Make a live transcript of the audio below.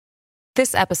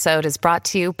This episode is brought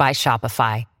to you by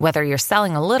Shopify. Whether you're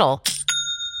selling a little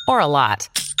or a lot,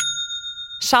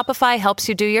 Shopify helps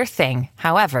you do your thing,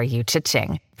 however you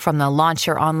cha-ching. From the launch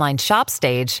your online shop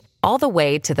stage, all the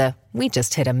way to the we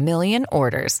just hit 1 million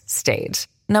orders stage.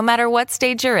 No matter what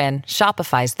stage you're in,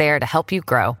 Shopify's there to help you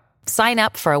grow. Sign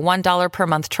up for a $1 per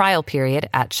month trial period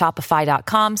at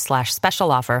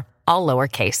shopify.com/special offer, all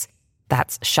lowercase.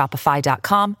 That's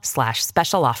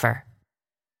shopify.com/special offer.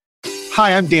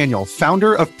 Hi, I'm Daniel,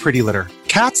 founder of Pretty Litter.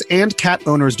 Cats and cat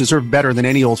owners deserve better than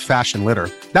any old-fashioned litter.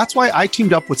 That's why I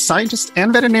teamed up with scientists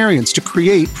and veterinarians to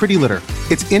create Pretty Litter.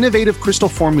 Its innovative crystal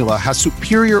formula has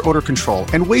superior odor control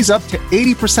and weighs up to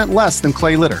 80% less than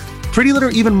clay litter. Pretty Litter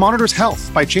even monitors health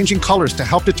by changing colors to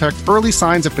help detect early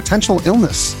signs of potential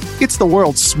illness. It's the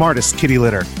world's smartest kitty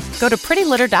litter. Go to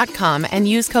prettylitter.com and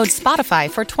use code SPOTIFY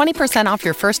for 20% off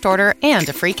your first order and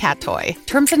a free cat toy.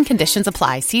 Terms and conditions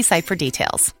apply. See site for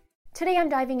details. Today I'm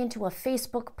diving into a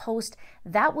Facebook post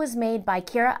that was made by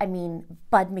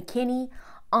Bud McKinney,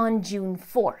 on June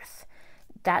 4th.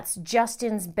 That's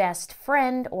Justin's best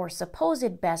friend or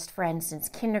supposed best friend since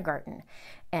kindergarten.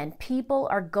 And people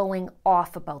are going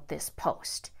off about this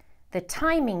post. The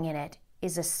timing in it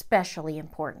is especially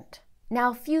important.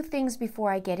 Now, a few things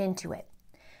before I get into it.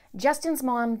 Justin's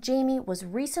mom, Jamie, was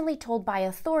recently told by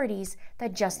authorities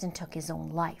that Justin took his own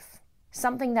life.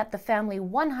 Something that the family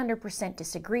 100%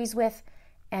 disagrees with,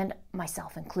 and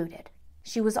myself included.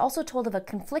 She was also told of a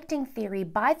conflicting theory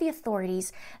by the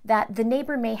authorities that the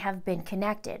neighbor may have been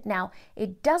connected. Now,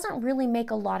 it doesn't really make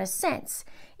a lot of sense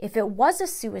if it was a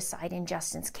suicide in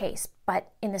Justin's case,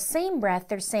 but in the same breath,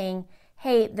 they're saying,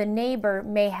 hey, the neighbor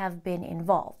may have been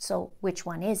involved. So which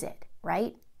one is it,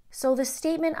 right? So the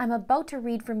statement I'm about to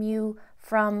read from you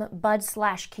from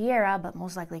Bud/Kiara, but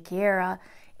most likely Kiara,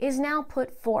 is now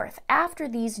put forth after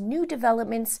these new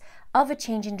developments of a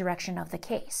change in direction of the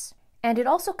case. And it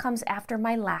also comes after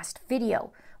my last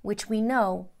video, which we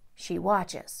know she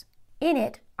watches. In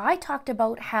it, I talked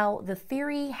about how the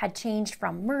theory had changed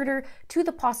from murder to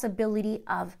the possibility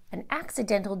of an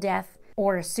accidental death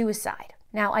or a suicide.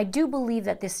 Now, I do believe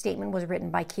that this statement was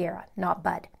written by Kiara, not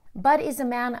Bud. Bud is a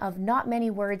man of not many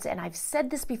words, and I've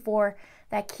said this before,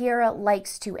 that Kiara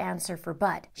likes to answer for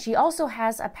Bud. She also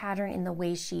has a pattern in the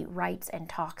way she writes and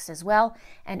talks as well,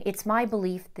 and it's my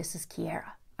belief this is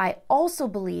Kiara. I also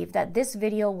believe that this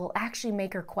video will actually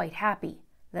make her quite happy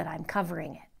that I'm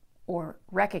covering it or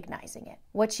recognizing it.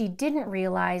 What she didn't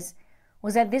realize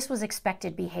was that this was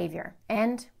expected behavior,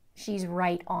 and she's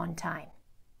right on time.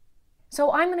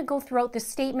 So I'm going to go throughout this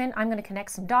statement, I'm going to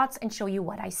connect some dots and show you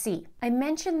what I see. I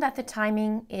mentioned that the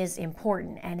timing is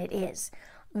important, and it is.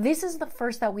 This is the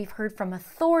first that we've heard from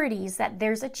authorities that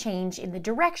there's a change in the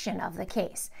direction of the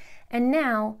case. And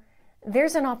now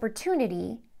there's an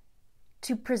opportunity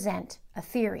to present a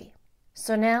theory.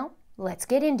 So now let's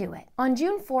get into it. On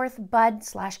June 4th,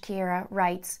 Bud/Kiara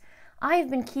writes, I have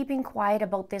been keeping quiet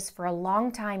about this for a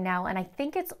long time now, and I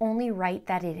think it's only right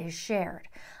that it is shared.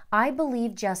 I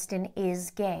believe Justin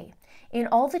is gay. In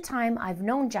all the time I've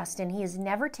known Justin, he has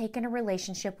never taken a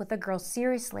relationship with a girl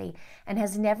seriously and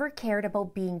has never cared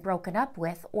about being broken up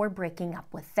with or breaking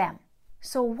up with them.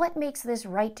 So what makes this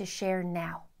right to share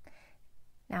now?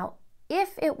 Now,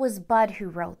 if it was Bud who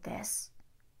wrote this,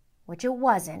 which it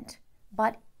wasn't,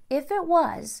 but if it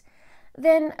was,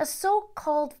 then a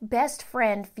so-called best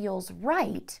friend feels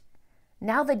right,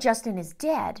 now that Justin is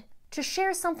dead, to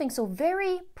share something so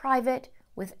very private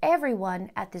with everyone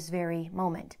at this very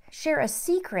moment. Share a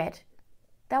secret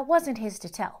that wasn't his to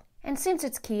tell. And since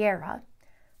it's Kiara,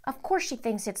 of course she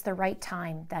thinks it's the right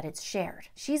time that it's shared.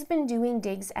 She's been doing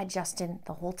digs at Justin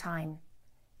the whole time,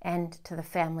 and to the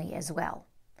family as well.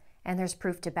 And there's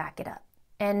proof to back it up.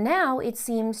 And now it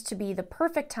seems to be the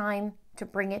perfect time to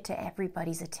bring it to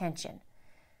everybody's attention,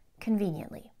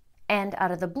 conveniently. And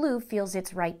out of the blue feels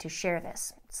it's right to share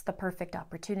this. It's the perfect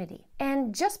opportunity.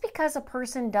 And just because a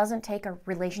person doesn't take a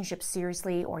relationship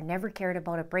seriously or never cared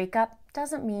about a breakup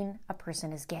doesn't mean a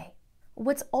person is gay.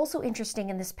 What's also interesting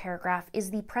in this paragraph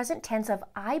is the present tense of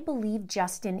I believe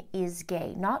Justin is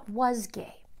gay, not was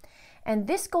gay. And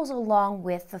this goes along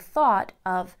with the thought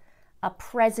of a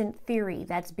present theory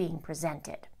that's being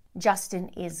presented. Justin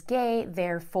is gay,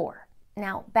 therefore.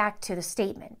 Now, back to the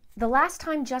statement. The last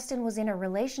time Justin was in a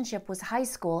relationship was high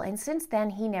school, and since then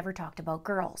he never talked about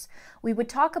girls. We would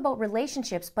talk about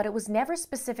relationships, but it was never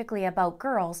specifically about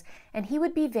girls, and he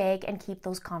would be vague and keep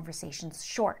those conversations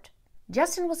short.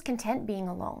 Justin was content being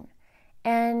alone,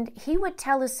 And he would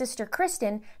tell his sister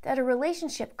Kristen that a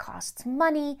relationship costs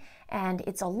money and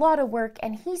it's a lot of work,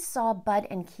 and he saw Bud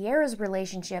and Kiara's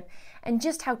relationship and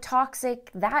just how toxic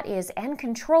that is and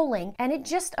controlling, and it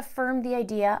just affirmed the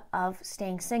idea of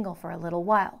staying single for a little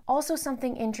while. Also,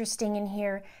 something interesting in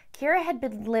here, Kiara had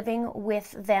been living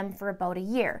with them for about a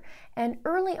year, and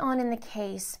early on in the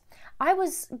case, I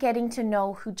was getting to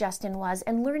know who Justin was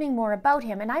and learning more about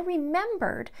him, and I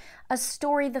remembered a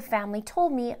story the family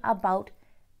told me about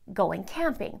going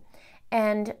camping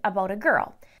and about a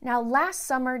girl. Now, last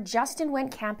summer, Justin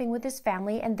went camping with his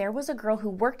family, and there was a girl who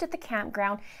worked at the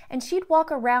campground, and she'd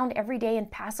walk around every day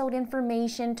and pass out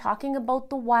information, talking about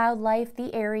the wildlife,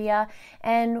 the area,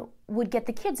 and would get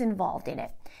the kids involved in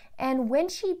it. And when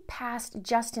she passed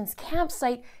Justin's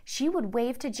campsite, she would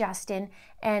wave to Justin,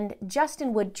 and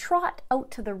Justin would trot out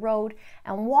to the road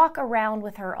and walk around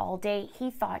with her all day.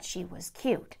 He thought she was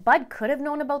cute. Bud could have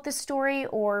known about this story,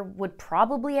 or would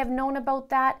probably have known about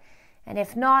that. And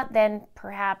if not, then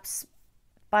perhaps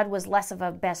Bud was less of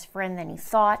a best friend than he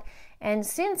thought. And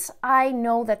since I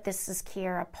know that this is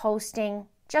Kiara posting,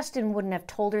 Justin wouldn't have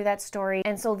told her that story,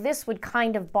 and so this would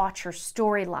kind of botch her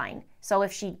storyline. So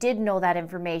if she did know that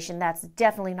information, that's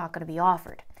definitely not going to be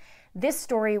offered. This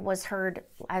story was heard,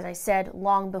 as I said,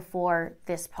 long before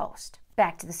this post.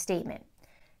 Back to the statement.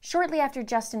 Shortly after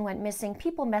Justin went missing,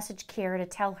 people messaged Kiara to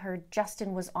tell her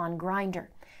Justin was on Grindr.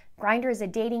 Grindr is a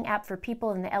dating app for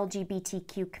people in the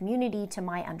LGBTQ community, to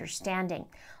my understanding.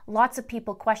 Lots of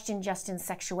people questioned Justin's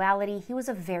sexuality. He was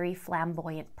a very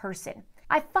flamboyant person.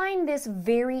 I find this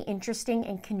very interesting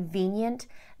and convenient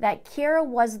that Kiara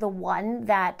was the one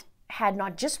that had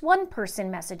not just one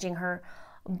person messaging her,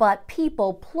 but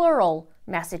people, plural,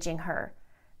 messaging her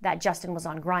that Justin was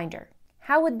on Grindr.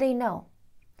 How would they know?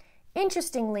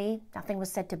 Interestingly, nothing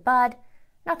was said to Bud,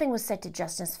 nothing was said to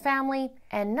Justin's family,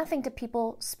 and nothing to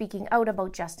people speaking out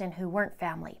about Justin who weren't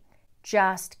family.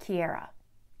 Just Kiara.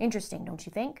 Interesting, don't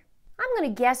you think? I'm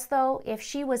going to guess, though, if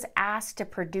she was asked to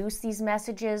produce these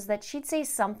messages, that she'd say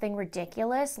something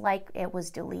ridiculous like it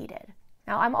was deleted.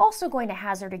 Now, I'm also going to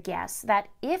hazard a guess that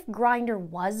if Grindr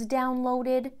was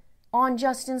downloaded on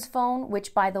Justin's phone,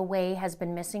 which, by the way, has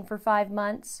been missing for 5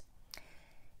 months,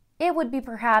 it would be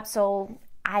perhaps,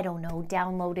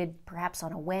 downloaded perhaps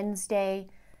on a Wednesday,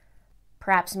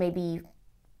 perhaps maybe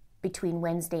between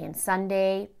Wednesday and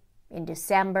Sunday in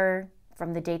December,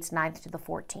 from the dates 9th to the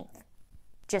 14th.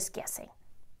 Just guessing.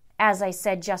 As I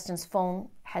said, Justin's phone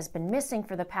has been missing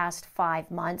for the past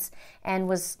 5 months and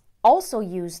was also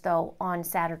used, though, on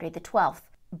Saturday the 12th,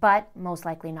 but most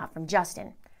likely not from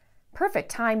Justin. Perfect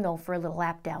time, though, for a little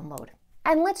app download.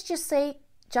 And let's just say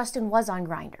Justin was on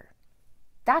Grindr.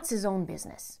 That's his own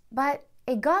business. But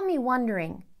it got me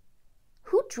wondering,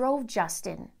 who drove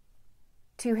Justin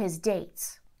to his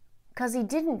dates? Because he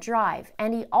didn't drive,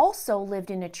 and he also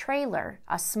lived in a trailer,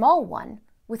 a small one,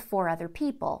 with 4 other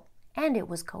people, and it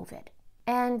was COVID.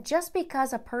 And just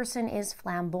because a person is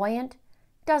flamboyant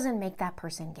doesn't make that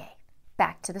person gay.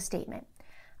 Back to the statement.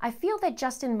 I feel that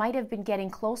Justin might have been getting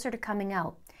closer to coming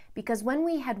out, because when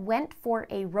we had went for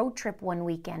a road trip one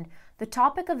weekend, the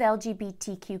topic of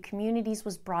LGBTQ communities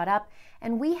was brought up,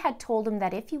 and we had told him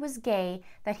that if he was gay,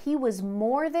 that he was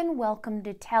more than welcome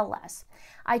to tell us.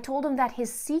 I told him that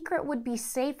his secret would be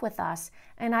safe with us,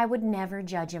 and I would never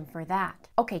judge him for that.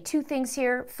 Okay, 2 things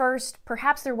here. First,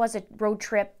 perhaps there was a road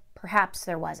trip, perhaps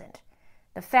there wasn't.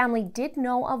 The family did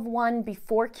know of one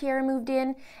before Kiara moved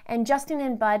in, and Justin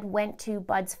and Bud went to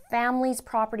Bud's family's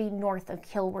property north of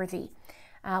Kilworthy.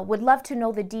 Would love to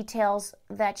know the details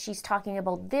that she's talking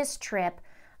about this trip,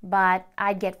 but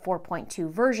I'd get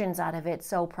 4.2 versions out of it,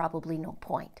 so probably no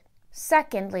point.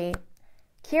 Secondly,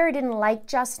 Kiara didn't like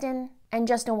Justin, and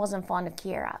Justin wasn't fond of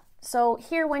Kiara. So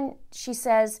here when she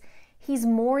says he's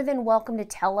more than welcome to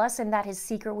tell us and that his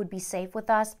secret would be safe with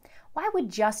us, why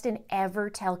would Justin ever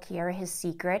tell Kiara his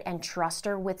secret and trust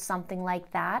her with something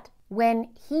like that when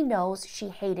he knows she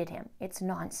hated him? It's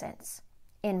nonsense,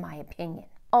 in my opinion.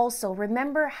 Also,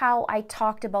 remember how I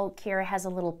talked about Kiara has a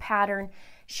little pattern?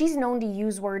 She's known to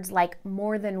use words like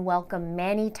more than welcome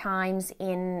many times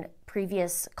in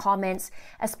previous comments,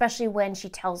 especially when she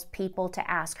tells people to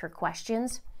ask her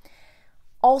questions.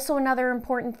 Also, another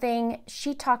important thing,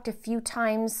 she talked a few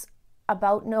times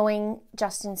about knowing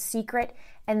Justin's secret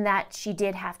and that she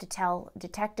did have to tell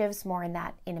detectives. More on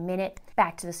that in a minute.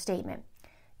 Back to the statement.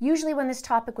 Usually when this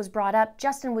topic was brought up,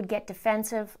 Justin would get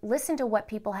defensive, listen to what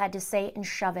people had to say, and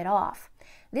shove it off.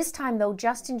 This time, though,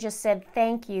 Justin just said,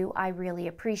 "Thank you, I really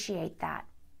appreciate that."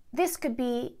 This could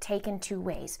be taken 2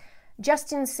 ways.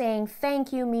 Justin saying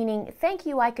thank you, meaning, thank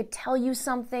you, I could tell you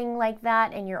something like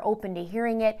that, and you're open to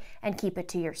hearing it, and keep it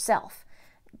to yourself.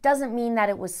 doesn't mean that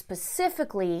it was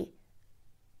specifically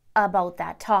about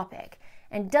that topic,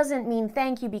 and doesn't mean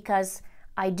thank you because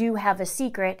I do have a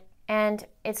secret. And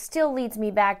it still leads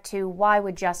me back to, why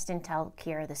would Justin tell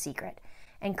Kiara the secret?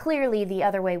 And clearly the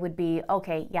other way would be,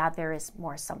 okay, yeah, there is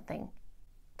more something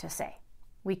to say.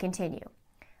 We continue.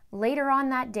 Later on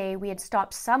that day, we had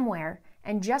stopped somewhere,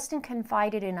 and Justin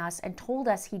confided in us and told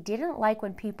us he didn't like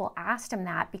when people asked him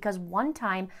that, because one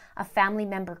time a family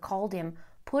member called him,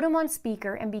 put him on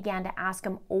speaker, and began to ask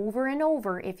him over and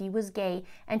over if he was gay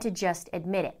and to just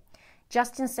admit it.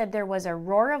 Justin said there was a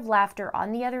roar of laughter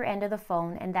on the other end of the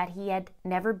phone and that he had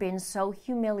never been so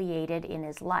humiliated in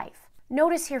his life.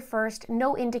 Notice here first,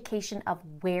 no indication of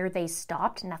where they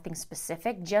stopped, nothing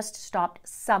specific, just stopped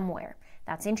somewhere.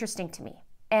 That's interesting to me.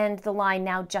 And the line,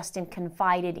 now Justin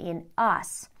confided in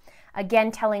us.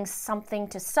 Again, telling something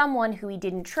to someone who he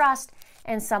didn't trust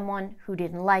and someone who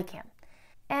didn't like him.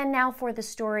 And now for the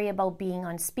story about being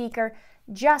on speaker.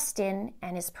 Justin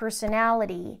and his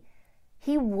personality,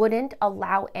 he wouldn't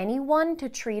allow anyone to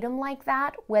treat him like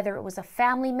that, whether it was a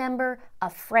family member, a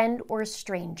friend, or a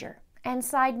stranger. And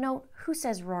side note, who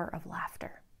says roar of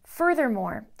laughter?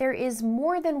 Furthermore, there is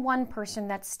more than one person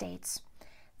that states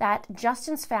that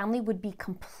Justin's family would be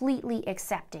completely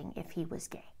accepting if he was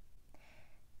gay.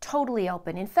 Totally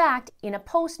open. In fact, in a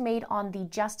post made on the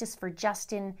Justice for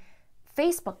Justin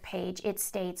Facebook page, it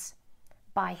states,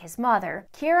 by his mother,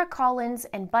 Kiara Collins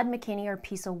and Bud McKinney are a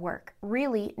piece of work.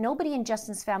 Really, nobody in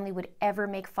Justin's family would ever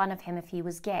make fun of him if he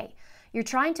was gay. You're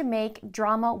trying to make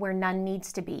drama where none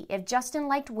needs to be. If Justin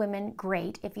liked women,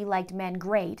 great. If he liked men,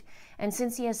 great. And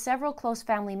since he has several close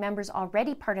family members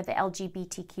already part of the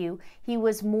LGBTQ, he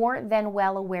was more than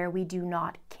well aware we do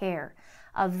not care.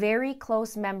 A very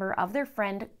close member of their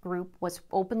friend group was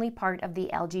openly part of the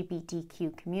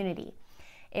LGBTQ community.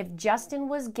 If Justin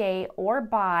was gay or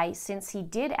bi, since he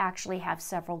did actually have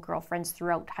several girlfriends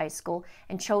throughout high school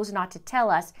and chose not to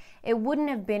tell us, it wouldn't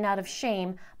have been out of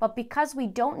shame, but because we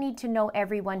don't need to know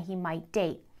everyone he might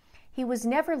date. He was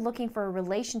never looking for a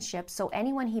relationship, so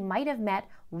anyone he might have met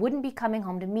wouldn't be coming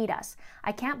home to meet us.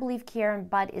 I can't believe Kiara and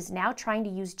Bud is now trying to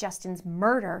use Justin's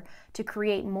murder to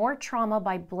create more trauma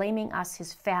by blaming us,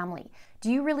 his family.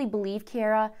 Do you really believe,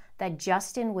 Kiara, that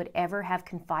Justin would ever have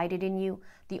confided in you?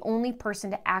 The only person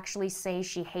to actually say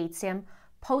she hates him?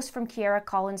 Post from Kiara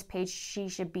Collins' page, she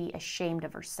should be ashamed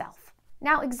of herself.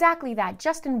 Now, exactly that.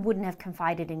 Justin wouldn't have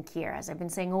confided in Kiara, as I've been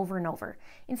saying over and over.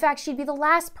 In fact, she'd be the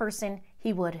last person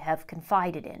he would have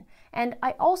confided in. And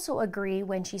I also agree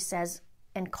when she says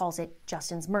and calls it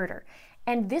Justin's murder.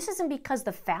 And this isn't because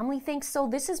the family thinks so.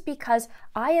 This is because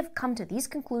I have come to these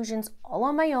conclusions all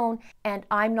on my own, and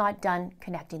I'm not done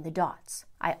connecting the dots.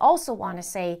 I also want to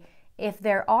say, if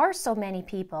there are so many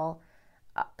people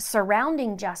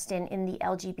surrounding Justin in the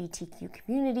LGBTQ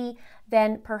community,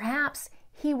 then perhaps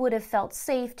he would have felt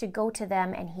safe to go to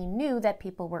them, and he knew that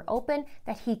people were open,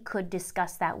 that he could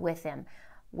discuss that with him.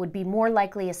 Would be more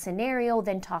likely a scenario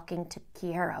than talking to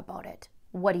Kiara about it.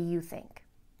 What do you think?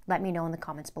 Let me know in the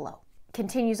comments below.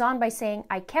 Continues on by saying,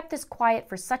 I kept this quiet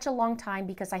for such a long time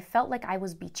because I felt like I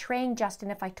was betraying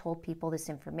Justin if I told people this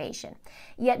information.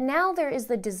 Yet now there is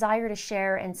the desire to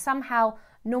share, and somehow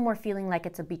no more feeling like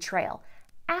it's a betrayal.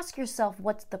 Ask yourself,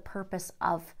 what's the purpose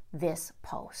of this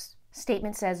post?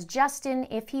 Statement says, Justin,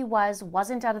 if he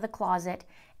wasn't out of the closet,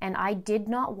 and I did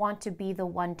not want to be the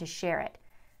one to share it.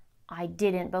 I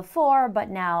didn't before, but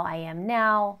now I am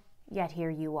now, yet here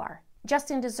you are.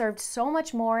 Justin deserved so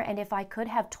much more, and if I could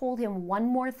have told him one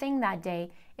more thing that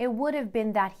day, it would have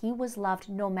been that he was loved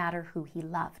no matter who he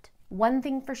loved. One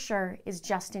thing for sure is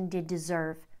Justin did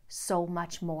deserve so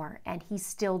much more, and he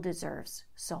still deserves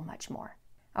so much more.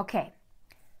 Okay,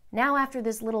 now after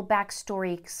this little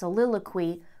backstory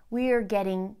soliloquy, we are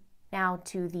getting now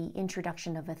to the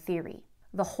introduction of a theory,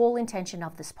 the whole intention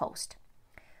of this post.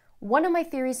 One of my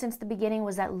theories since the beginning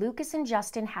was that Lucas and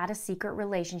Justin had a secret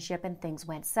relationship and things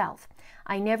went south.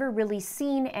 I never really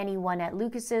seen anyone at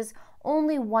Lucas's,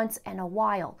 only once in a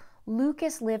while.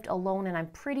 Lucas lived alone, and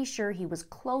I'm pretty sure he was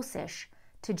close-ish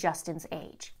to Justin's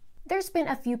age. There's been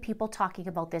a few people talking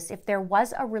about this, if there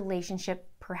was a relationship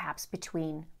perhaps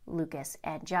between Lucas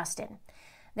and Justin.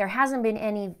 There hasn't been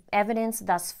any evidence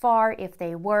thus far if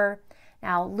they were.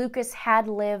 Now, Lucas had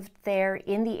lived there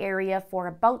in the area for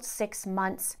about 6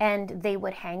 months, and they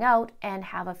would hang out and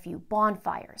have a few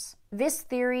bonfires. This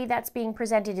theory that's being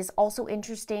presented is also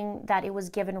interesting, that it was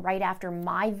given right after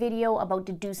my video about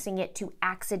deducing it to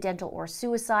accidental or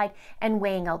suicide and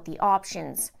weighing out the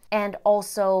options, and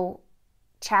also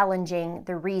challenging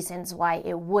the reasons why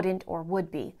it wouldn't or would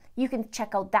be. You can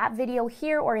check out that video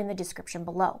here or in the description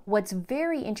below. What's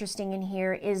very interesting in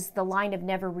here is the line of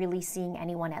never really seeing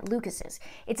anyone at Lucas's.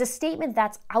 It's a statement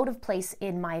that's out of place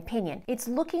in my opinion. It's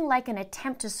looking like an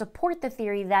attempt to support the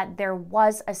theory that there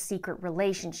was a secret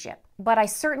relationship. But I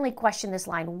certainly question this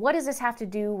line. What does this have to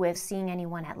do with seeing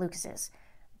anyone at Lucas's?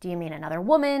 Do you mean another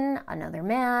woman, another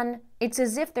man? It's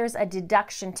as if there's a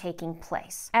deduction taking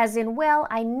place. As in, well,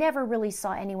 I never really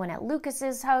saw anyone at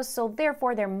Lucas's house, so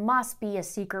therefore there must be a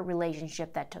secret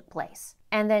relationship that took place.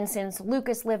 And then since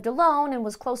Lucas lived alone and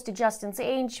was close to Justin's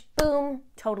age, boom,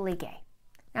 totally gay.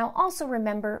 Now also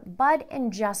remember, Bud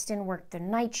and Justin worked the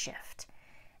night shift,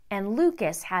 and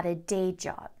Lucas had a day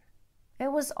job.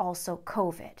 It was also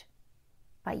COVID.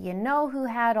 But you know who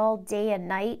had all day and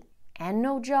night and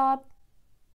no job?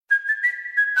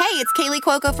 Hey, it's Kaylee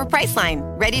Cuoco for Priceline.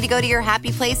 Ready to go to your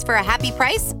happy place for a happy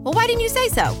price? Well, why didn't you say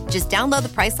so? Just download the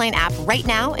Priceline app right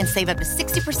now and save up to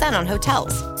 60% on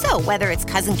hotels. So whether it's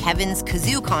Cousin Kevin's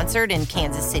Kazoo Concert in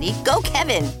Kansas City, go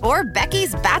Kevin, or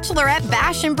Becky's Bachelorette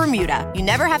Bash in Bermuda, you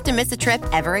never have to miss a trip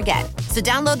ever again. So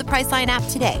download the Priceline app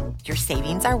today. Your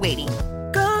savings are waiting.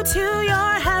 Go to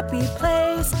your happy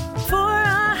place for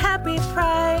a happy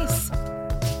price.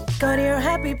 Go to your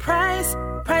happy price,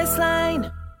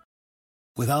 Priceline.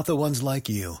 Without the ones like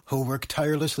you, who work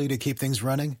tirelessly to keep things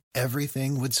running,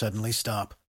 everything would suddenly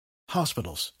stop.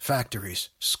 Hospitals, factories,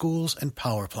 schools, and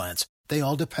power plants, they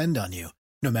all depend on you.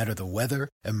 No matter the weather,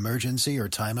 emergency, or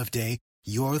time of day,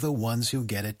 you're the ones who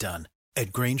get it done.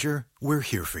 At Grainger, we're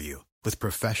here for you with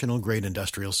professional-grade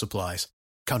industrial supplies.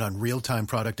 Count on real-time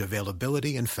product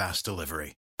availability and fast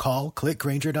delivery. Call, click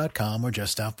Grainger.com, or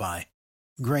just stop by.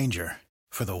 Grainger,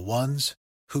 for the ones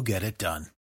who get it done.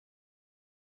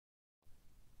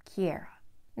 Kiara.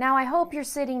 Now I hope you're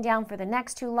sitting down for the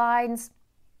next two lines.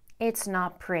 It's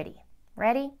not pretty.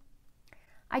 Ready?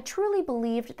 I truly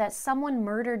believed that someone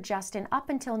murdered Justin up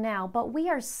until now, but we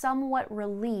are somewhat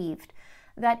relieved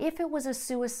that if it was a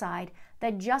suicide,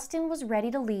 that Justin was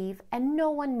ready to leave and no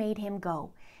one made him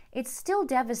go. It's still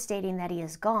devastating that he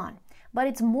is gone, but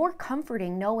it's more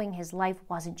comforting knowing his life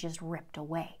wasn't just ripped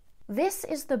away. This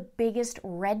is the biggest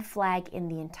red flag in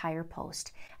the entire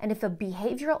post, and if a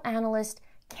behavioral analyst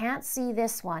can't see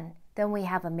this one, then we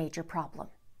have a major problem.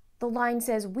 The line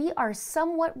says, we are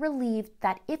somewhat relieved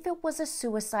that if it was a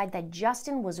suicide, that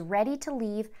Justin was ready to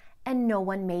leave and no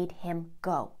one made him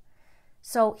go.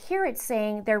 So here it's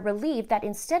saying they're relieved that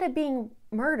instead of being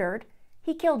murdered,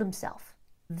 he killed himself.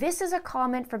 This is a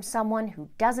comment from someone who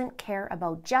doesn't care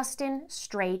about Justin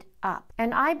straight up.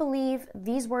 And I believe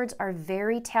these words are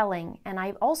very telling, and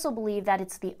I also believe that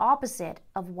it's the opposite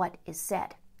of what is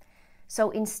said. So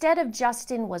instead of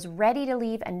Justin was ready to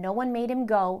leave and no one made him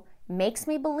go, makes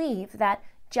me believe that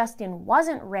Justin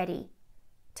wasn't ready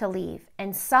to leave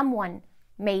and someone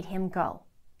made him go.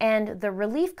 And the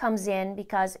relief comes in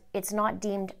because it's not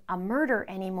deemed a murder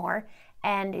anymore,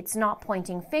 and it's not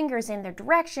pointing fingers in their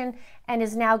direction and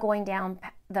is now going down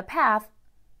the path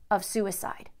of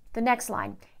suicide. The next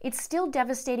line, it's still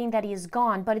devastating that he is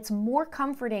gone, but it's more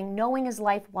comforting knowing his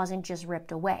life wasn't just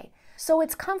ripped away. So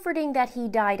it's comforting that he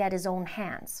died at his own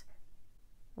hands.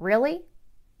 Really?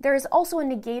 There is also a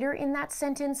negator in that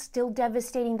sentence, still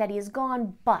devastating that he is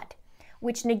gone, but,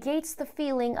 which negates the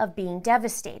feeling of being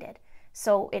devastated.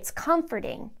 So it's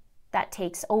comforting that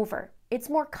takes over. It's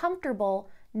more comfortable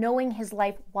knowing his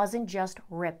life wasn't just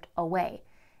ripped away.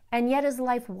 And yet his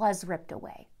life was ripped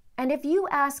away. And if you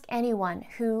ask anyone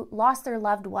who lost their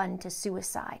loved one to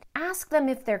suicide, ask them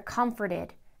if they're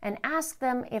comforted and ask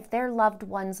them if their loved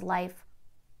one's life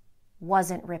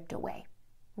wasn't ripped away.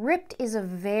 Ripped is a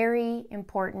very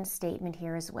important statement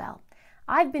here as well.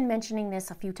 I've been mentioning this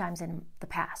a few times in the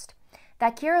past,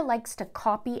 that Kiara likes to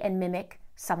copy and mimic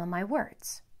some of my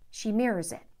words. She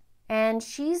mirrors it. And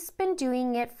she's been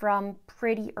doing it from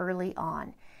pretty early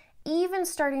on, even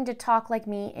starting to talk like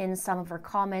me in some of her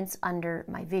comments under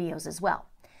my videos as well.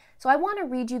 So I want to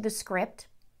read you the script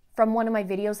from one of my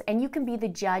videos, and you can be the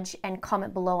judge and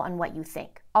comment below on what you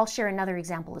think. I'll share another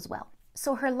example as well.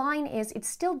 So her line is, it's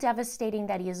still devastating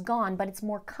that he is gone, but it's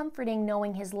more comforting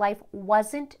knowing his life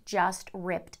wasn't just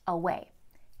ripped away.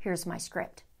 Here's my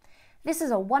script. This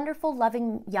is a wonderful,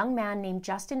 loving young man named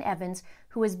Justin Evans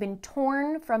who has been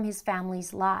torn from his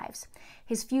family's lives.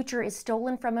 His future is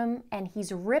stolen from him, and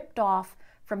he's ripped off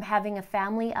from having a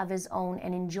family of his own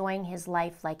and enjoying his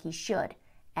life like he should.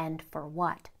 And for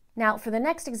what? Now, for the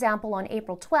next example, on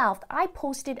April 12th, I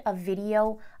posted a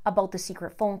video about the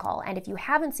secret phone call. And if you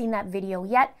haven't seen that video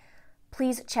yet,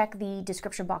 please check the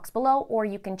description box below, or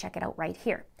you can check it out right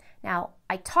here. Now,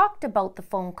 I talked about the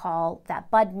phone call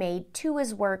that Bud made to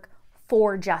his work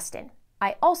for Justin.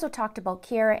 I also talked about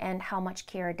Kiara and how much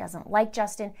Kiara doesn't like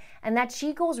Justin, and that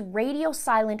she goes radio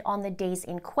silent on the days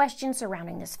in question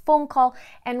surrounding this phone call,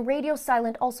 and radio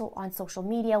silent also on social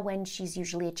media when she's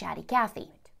usually a chatty Cathy.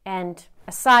 And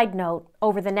a side note,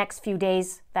 over the next few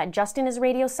days that Justin is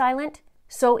radio silent,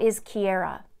 so is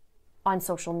Kiara on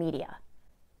social media.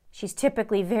 She's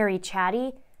typically very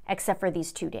chatty, except for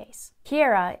these 2 days.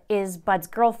 Kiara is Bud's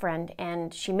girlfriend,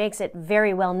 and she makes it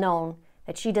very well known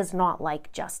that she does not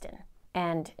like Justin.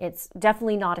 And it's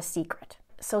definitely not a secret.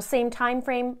 So same time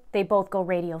frame, they both go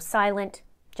radio silent,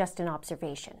 just in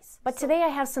observations. But today I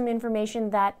have some information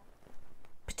that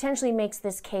potentially makes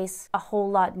this case a whole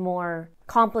lot more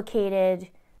complicated,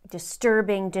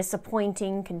 disturbing,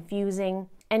 disappointing, confusing,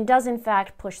 and does in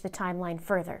fact push the timeline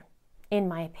further, in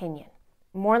my opinion.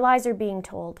 More lies are being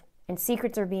told, and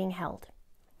secrets are being held.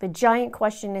 The giant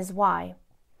question is why,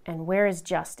 and where is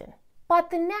Justin? But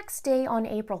the next day on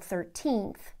April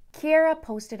 13th, Kiara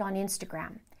posted on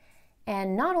Instagram,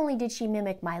 and not only did she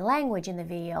mimic my language in the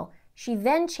video, she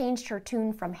then changed her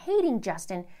tune from hating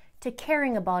Justin to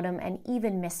caring about him and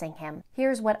even missing him.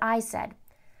 Here's what I said.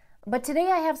 But today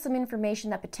I have some information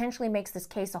that potentially makes this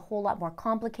case a whole lot more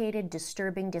complicated,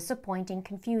 disturbing, disappointing,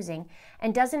 confusing,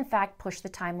 and does in fact push the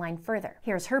timeline further.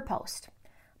 Here's her post.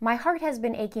 My heart has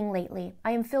been aching lately.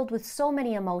 I am filled with so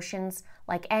many emotions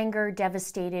like anger,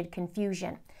 devastated,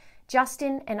 confusion.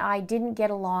 Justin and I didn't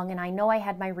get along, and I know I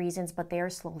had my reasons, but they are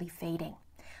slowly fading.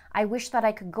 I wish that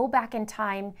I could go back in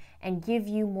time and give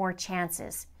you more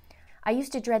chances. I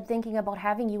used to dread thinking about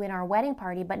having you in our wedding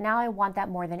party, but now I want that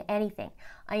more than anything.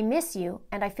 I miss you,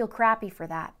 and I feel crappy for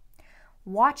that.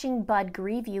 Watching Bud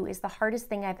grieve you is the hardest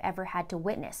thing I've ever had to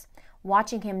witness.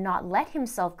 Watching him not let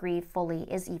himself grieve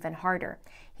fully is even harder.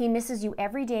 He misses you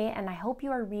every day, and I hope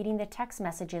you are reading the text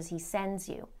messages he sends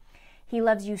you. He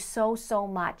loves you so, so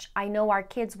much. I know our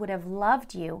kids would have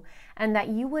loved you and that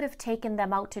you would have taken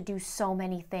them out to do so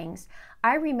many things.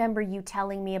 I remember you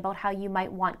telling me about how you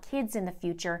might want kids in the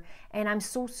future, and I'm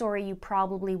so sorry you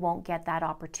probably won't get that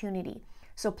opportunity.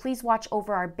 So please watch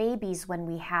over our babies when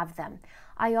we have them.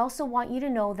 I also want you to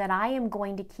know that I am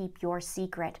going to keep your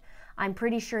secret. I'm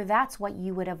pretty sure that's what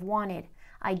you would have wanted.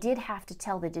 I did have to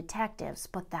tell the detectives,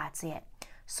 but that's it.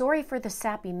 Sorry for the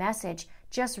sappy message,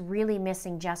 just really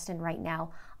missing Justin right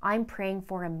now. I'm praying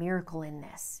for a miracle in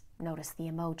this. Notice the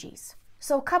emojis.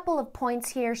 So a couple of points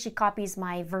here. She copies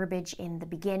my verbiage in the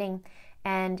beginning,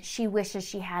 and she wishes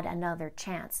she had another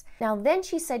chance. Now then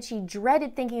she said she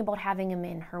dreaded thinking about having him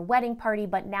in her wedding party,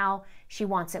 but now she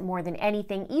wants it more than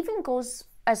anything, even goes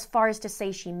as far as to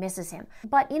say she misses him.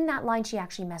 But in that line she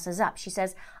actually messes up. She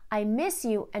says, I miss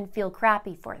you and feel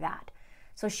crappy for that.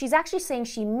 So she's actually saying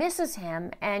she misses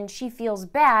him and she feels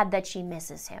bad that she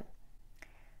misses him.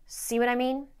 See what I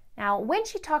mean? Now, when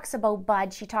she talks about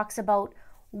Bud, she talks about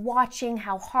watching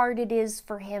how hard it is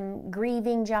for him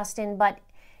grieving Justin, but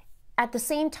at the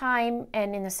same time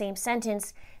and in the same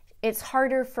sentence, it's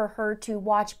harder for her to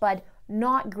watch Bud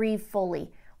not grieve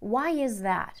fully. Why is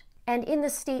that? And in the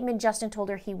statement, Justin told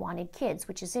her he wanted kids,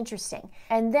 which is interesting.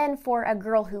 And then for a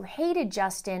girl who hated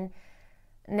Justin,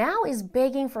 now is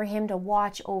begging for him to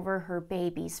watch over her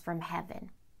babies from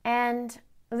heaven. And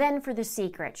then for the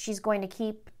secret, she's going to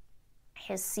keep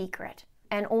his secret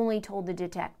and only told the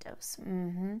detectives.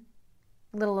 A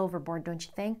little overboard, don't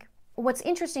you think? What's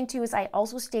interesting too is I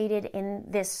also stated in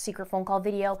this secret phone call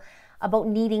video about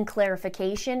needing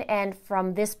clarification, and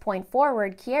from this point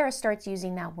forward, Kiara starts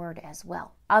using that word as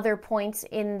well. Other points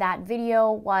in that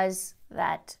video was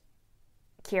that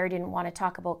Kiara didn't want to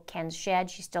talk about Ken's shed.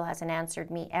 She still hasn't answered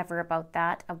me ever about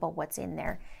that, about what's in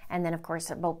there. And then, of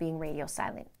course, about being radio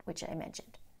silent, which I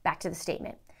mentioned. Back to the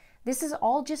statement. This is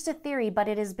all just a theory, but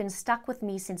it has been stuck with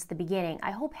me since the beginning.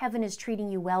 I hope heaven is treating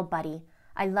you well, buddy.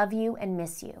 I love you and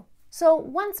miss you. So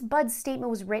once Bud's statement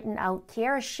was written out,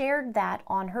 Kiara shared that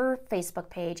on her Facebook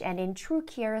page, and in true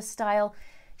Kiara style,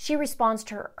 she responds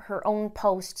to her own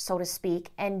post, so to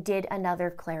speak, and did another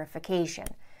clarification.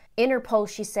 In her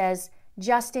post, she says,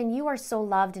 Justin, you are so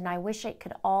loved, and I wish it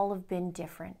could all have been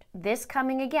different. This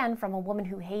coming again from a woman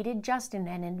who hated Justin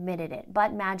and admitted it,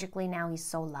 but magically now he's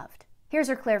so loved. Here's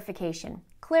her clarification.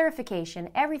 Clarification,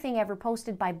 everything ever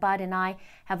posted by Bud and I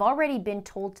have already been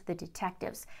told to the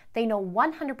detectives. They know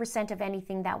 100% of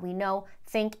anything that we know,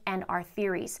 think, and our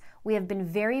theories. We have been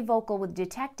very vocal with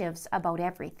detectives about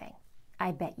everything.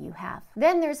 I bet you have.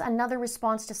 Then there's another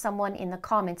response to someone in the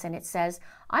comments, and it says,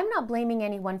 I'm not blaming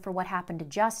anyone for what happened to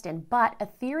Justin, but a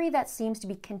theory that seems to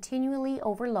be continually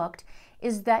overlooked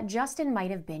is that Justin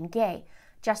might have been gay.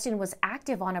 Justin was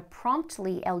active on a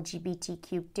promptly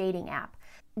LGBTQ dating app.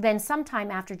 Then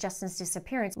sometime after Justin's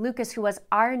disappearance, Lucas, who was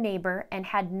our neighbor and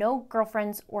had no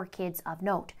girlfriends or kids of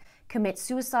note, commits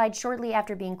suicide shortly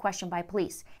after being questioned by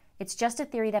police. It's just a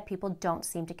theory that people don't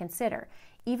seem to consider,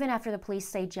 even after the police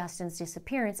say Justin's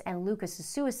disappearance and Lucas's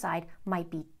suicide might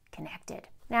be connected.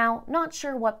 Now, not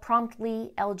sure what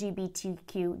promptly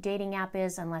LGBTQ dating app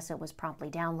is unless it was promptly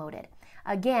downloaded.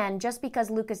 Again, just because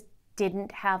Lucas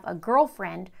didn't have a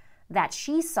girlfriend that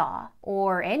she saw,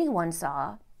 or anyone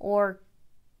saw, or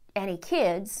any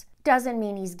kids, doesn't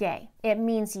mean he's gay. It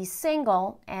means he's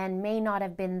single and may not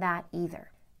have been that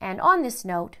either. And on this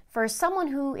note, for someone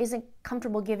who isn't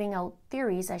comfortable giving out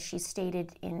theories, as she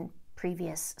stated in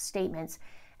previous statements,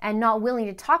 and not willing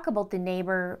to talk about the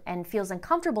neighbor and feels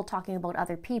uncomfortable talking about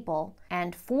other people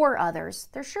and for others,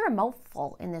 there's sure a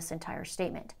mouthful in this entire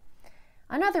statement.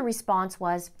 Another response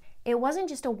was, it wasn't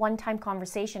just a one-time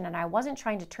conversation and I wasn't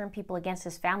trying to turn people against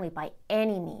his family by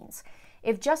any means.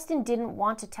 If Justin didn't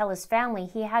want to tell his family,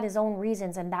 he had his own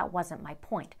reasons and that wasn't my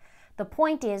point. The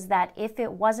point is that if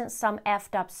it wasn't some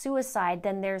effed up suicide,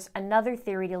 then there's another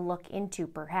theory to look into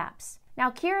perhaps. Now,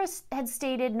 Kiara had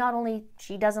stated not only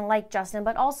she doesn't like Justin,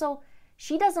 but also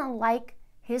she doesn't like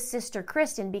his sister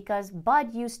Kristen because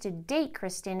Bud used to date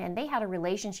Kristen and they had a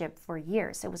relationship for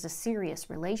years. It was a serious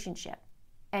relationship.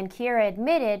 And Kiara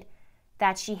admitted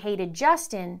that she hated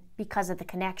Justin because of the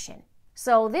connection.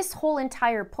 So this whole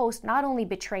entire post not only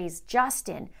betrays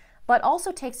Justin, but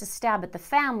also takes a stab at the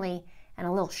family and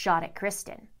a little shot at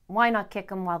Kristen. Why not kick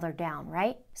them while they're down,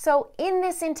 right? So in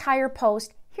this entire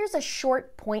post, here's a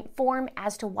short point form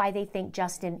as to why they think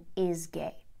Justin is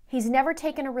gay. He's never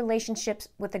taken a relationship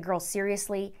with a girl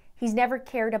seriously. He's never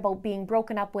cared about being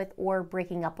broken up with or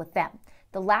breaking up with them.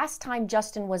 The last time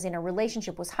Justin was in a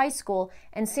relationship was high school,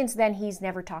 and since then he's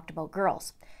never talked about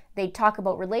girls. They'd talk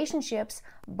about relationships,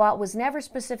 but was never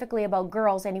specifically about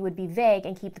girls, and he would be vague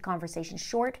and keep the conversation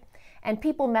short. And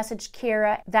people messaged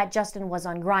Kiara that Justin was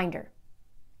on Grindr,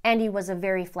 and he was a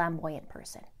very flamboyant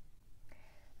person.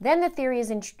 Then the theory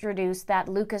is introduced that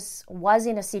Lucas was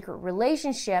in a secret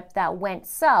relationship that went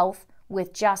south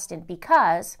with Justin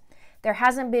because there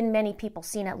hasn't been many people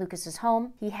seen at Lucas's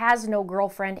home. He has no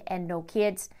girlfriend and no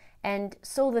kids. And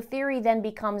so the theory then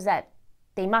becomes that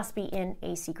they must be in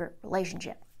a secret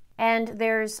relationship. And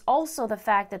there's also the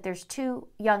fact that there's two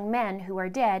young men who are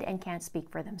dead and can't speak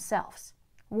for themselves.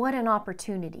 What an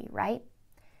opportunity, right?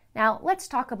 Now, let's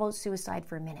talk about suicide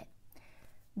for a minute.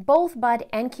 Both Bud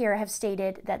and Kiara have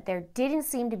stated that there didn't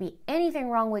seem to be anything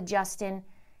wrong with Justin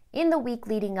in the week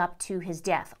leading up to his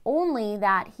death, only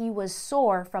that he was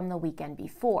sore from the weekend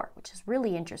before, which is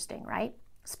really interesting, right?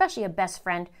 Especially a best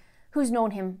friend who's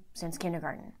known him since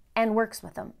kindergarten and works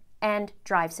with him and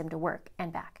drives him to work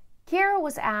and back. Kiara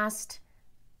was asked,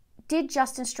 did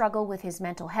Justin struggle with his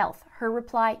mental health? Her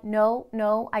reply,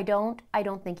 no, I don't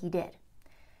think he did.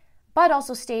 Bud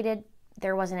also stated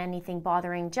there wasn't anything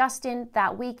bothering Justin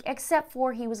that week except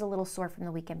for he was a little sore from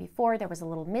the weekend before. There was a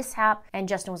little mishap and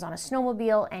Justin was on a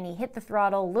snowmobile and he hit the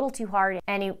throttle a little too hard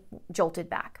and he jolted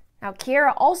back. Now,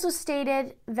 Kiara also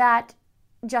stated that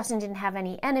Justin didn't have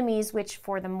any enemies, which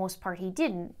for the most part he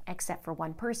didn't, except for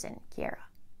one person, Kiara.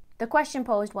 The question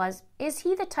posed was, is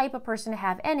he the type of person to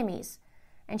have enemies?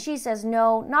 And she says,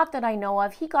 no, not that I know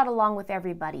of. He got along with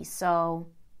everybody, so...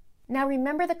 Now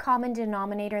remember the common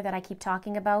denominator that I keep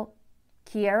talking about?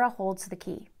 Kiara holds the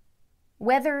key.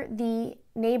 Whether the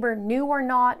neighbor knew or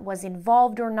not, was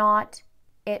involved or not,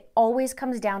 it always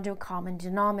comes down to a common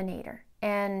denominator.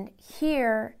 And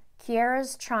here,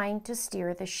 Kiara's trying to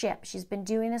steer the ship. She's been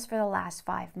doing this for the last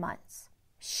 5 months.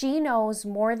 She knows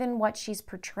more than what she's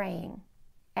portraying,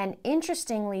 and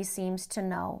interestingly seems to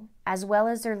know, as well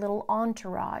as their little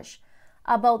entourage,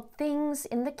 about things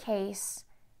in the case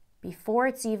before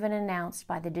it's even announced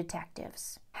by the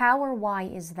detectives. How or why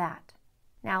is that?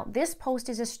 Now, this post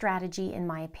is a strategy in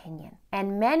my opinion,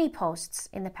 and many posts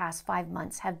in the past 5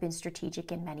 months have been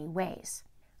strategic in many ways.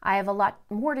 I have a lot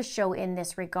more to show in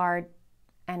this regard,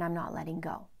 and I'm not letting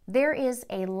go. There is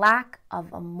a lack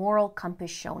of a moral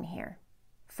compass shown here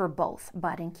for both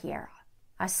Bud and Kiara.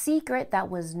 A secret that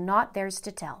was not theirs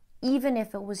to tell, even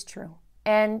if it was true.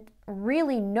 And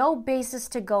really no basis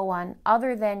to go on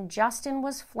other than Justin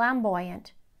was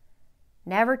flamboyant,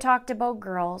 never talked about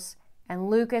girls, and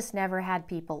Lucas never had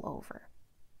people over.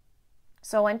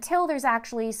 So until there's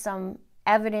actually some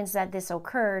evidence that this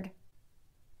occurred,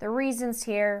 the reasons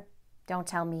here don't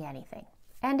tell me anything.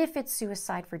 And if it's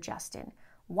suicide for Justin,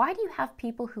 why do you have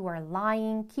people who are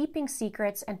lying, keeping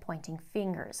secrets, and pointing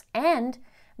fingers, and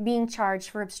being charged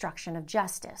for obstruction of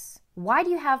justice? Why do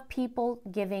you have people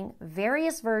giving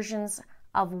various versions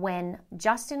of when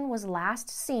Justin was last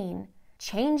seen,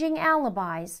 changing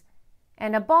alibis,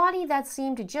 and a body that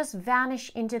seemed to just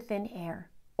vanish into thin air.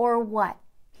 Or what?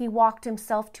 He walked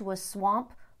himself to a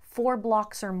swamp 4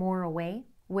 blocks or more away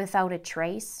without a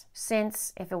trace,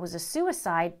 since if it was a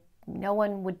suicide, no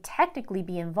one would technically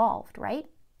be involved, right?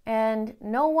 And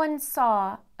no one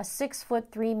saw a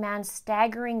 6'3" man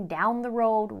staggering down the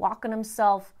road, walking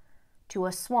himself to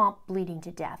a swamp bleeding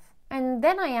to death. And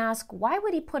then I ask, why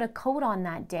would he put a coat on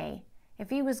that day if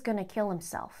he was going to kill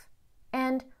himself?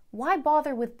 And why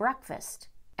bother with breakfast?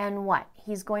 And what,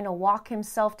 he's going to walk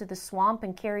himself to the swamp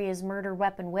and carry his murder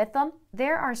weapon with him?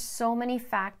 There are so many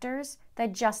factors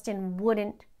that Justin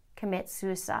wouldn't commit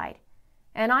suicide.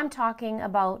 And I'm talking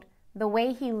about the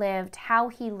way he lived, how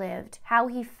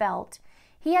he felt.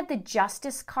 He had the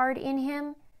justice card in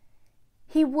him.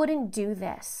 He wouldn't do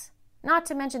this. Not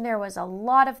to mention there was a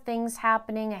lot of things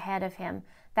happening ahead of him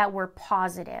that were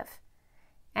positive.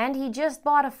 And he just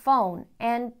bought a phone,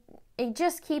 and it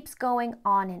just keeps going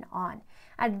on and on.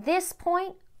 At this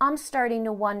point, I'm starting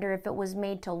to wonder if it was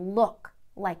made to look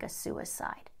like a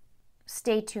suicide.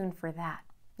 Stay tuned for that.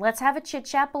 Let's have a chit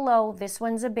chat below. This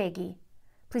one's a biggie.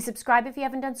 Please subscribe if you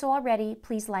haven't done so already.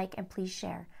 Please like and please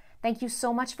share. Thank you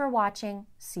so much for watching.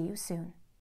 See you soon.